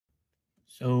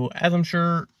So, as I'm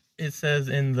sure it says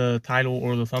in the title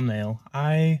or the thumbnail,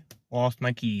 I lost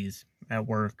my keys at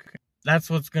work. That's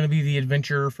what's going to be the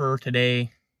adventure for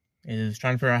today, is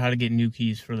trying to figure out how to get new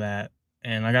keys for that.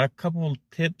 And I got a couple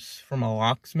tips from a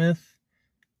locksmith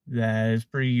that is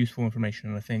pretty useful information,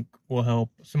 and I think will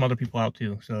help some other people out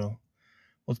too. So,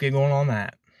 let's get going on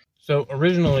that. So,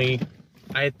 originally,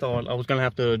 I thought I was going to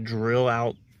have to drill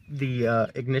out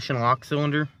the ignition lock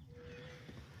cylinder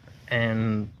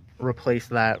and replace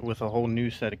that with a whole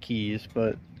new set of keys,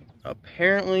 but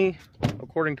apparently,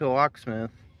 according to a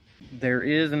locksmith, there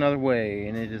is another way,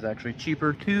 and it is actually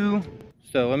cheaper too.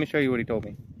 So let me show you what he told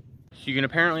me. So you can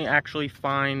apparently actually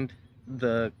find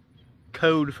the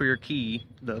code for your key,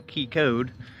 the key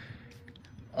code,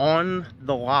 on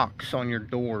the locks on your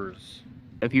doors.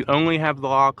 If you only have the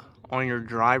lock on your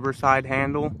driver's side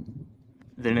handle,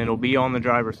 then it'll be on the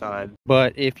driver's side.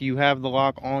 But if you have the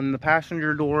lock on the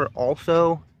passenger door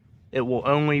also, it will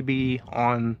only be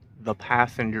on the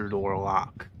passenger door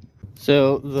lock.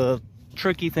 So the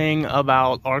tricky thing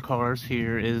about our cars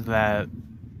here is that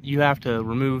you have to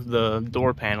remove the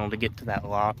door panel to get to that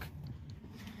lock.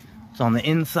 It's on the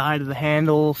inside of the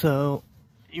handle, so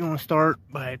you want to start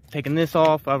by taking this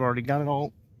off. I've already got it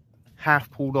all half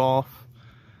pulled off.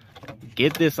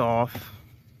 Get this off,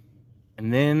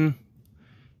 and then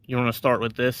you want to start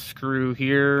with this screw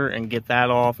here and get that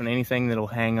off and anything that'll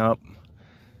hang up.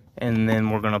 And then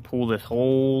we're going to pull this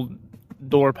whole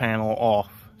door panel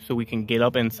off so we can get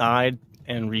up inside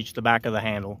and reach the back of the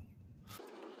handle.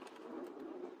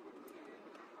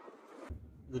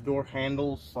 The door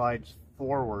handle slides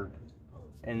forward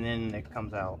and then it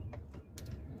comes out.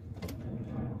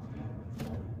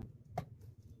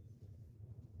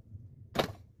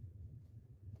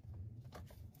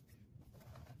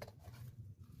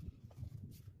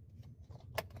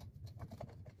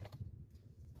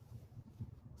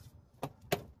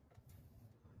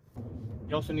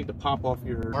 You also need to pop off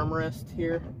your armrest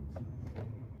here.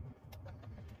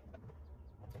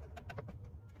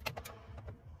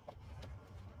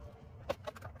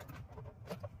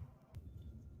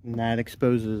 And that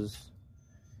exposes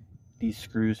these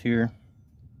screws here.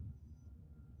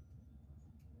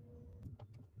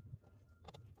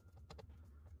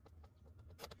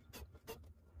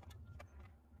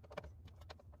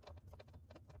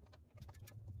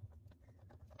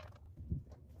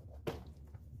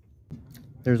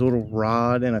 There's a little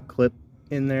rod and a clip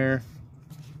in there.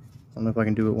 I don't know if I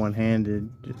can do it one-handed.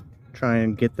 Just try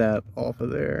and get that off of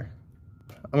there.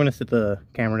 I'm gonna sit the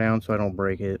camera down so I don't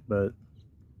break it, but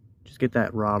just get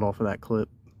that rod off of that clip.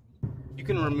 You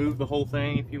can remove the whole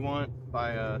thing if you want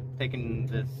by taking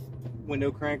this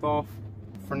window crank off.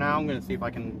 For now, I'm gonna see if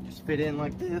I can just fit in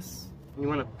like this. You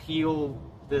wanna peel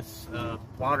this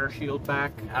water shield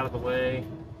back out of the way,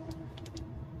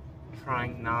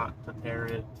 trying not to tear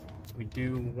it. We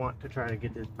do want to try to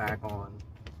get this back on.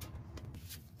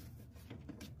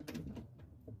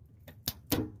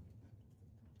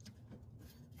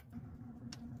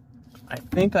 I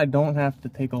think I don't have to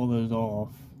take all those off.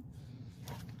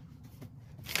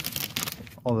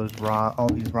 All these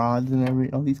rods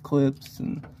and all these clips,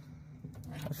 and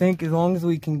I think as long as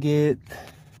we can get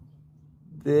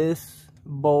this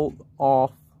bolt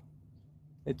off,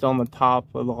 it's on the top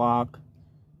of the lock.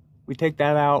 We take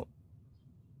that out.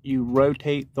 You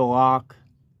rotate the lock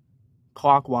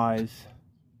clockwise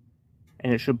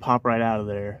and it should pop right out of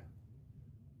there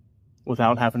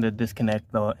without having to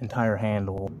disconnect the entire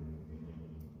handle.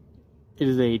 It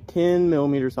is a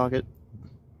 10mm socket.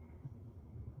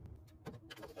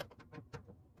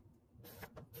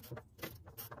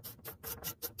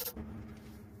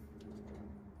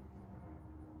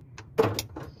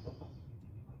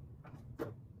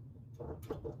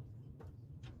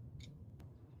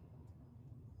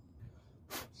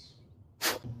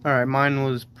 Alright, mine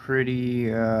was pretty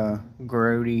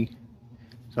grody,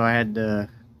 so I had to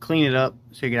clean it up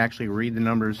so you could actually read the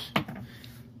numbers.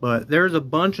 But there's a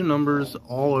bunch of numbers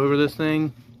all over this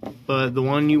thing, but the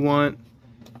one you want,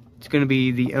 it's going to be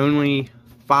the only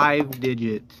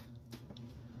 5-digit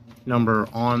number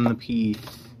on the piece,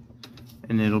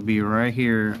 and it'll be right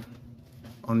here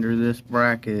under this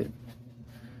bracket.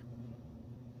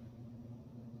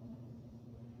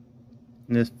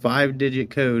 And this 5-digit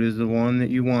code is the one that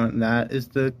you want. That is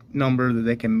the number that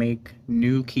they can make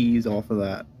new keys off of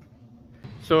that.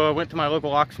 So I went to my local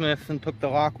locksmith and took the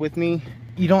lock with me.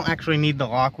 You don't actually need the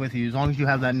lock with you as long as you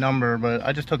have that number, but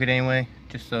I just took it anyway,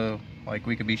 just so like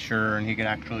we could be sure and he could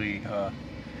actually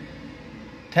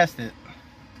test it.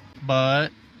 But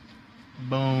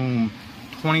boom,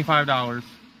 $25.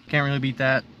 Can't really beat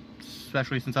that,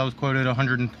 especially since I was quoted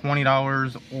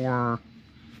 $120 or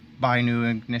buy a new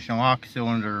ignition lock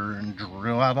cylinder and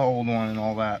drill out the old one and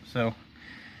all that. So,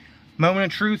 moment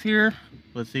of truth here.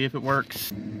 Let's see if it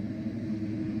works.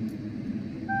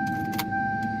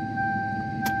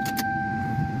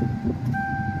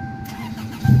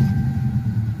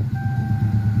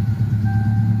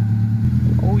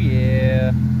 Oh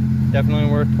yeah,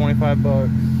 definitely worth 25 bucks.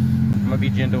 I'm gonna be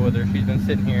gentle with her. She's been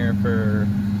sitting here for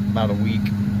about a week.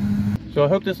 So I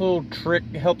hope this little trick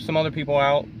helps some other people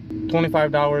out.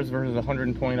 $25 versus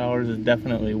 $120 is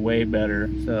definitely way better.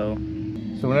 So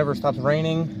whenever it stops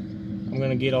raining, I'm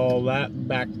gonna get all that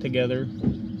back together.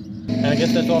 And I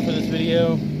guess that's all for this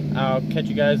video. I'll catch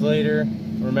you guys later.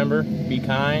 Remember, be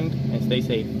kind and stay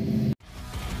safe.